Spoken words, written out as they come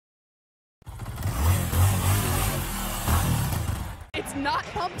not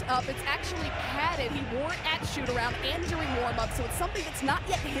pumped up. It's actually padded. He wore it at shoot-around and during warm-up, so it's something that's not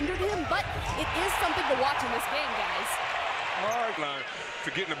yet hindered him, but it is something to watch in this game, guys. Hard line,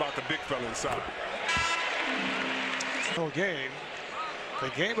 forgetting about the big fella inside. Game, the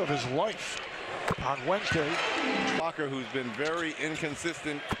game of his life on Wednesday. Walker, who's been very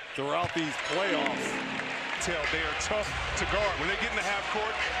inconsistent throughout these playoffs. They are tough to guard. When they get in the half court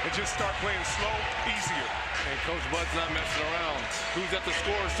and just start playing slow, easier. And Coach Bud's not messing around. Who's at the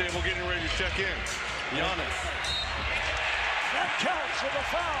scorer's table getting ready to check in? Giannis. That counts for the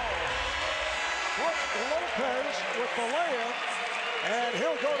foul. Brook Lopez with the layup, and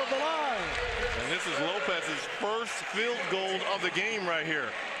he'll go to the line. And this is Lopez's first field goal of the game right here.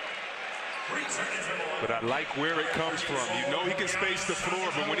 But I like where it comes from. You know he can space the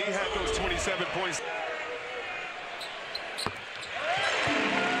floor, but when he had those 27 points.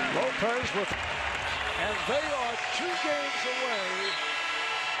 Lopez with, and they are 2 games away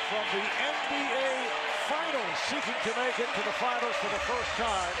from the NBA Finals, seeking to make it to the finals for the first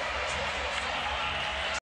time.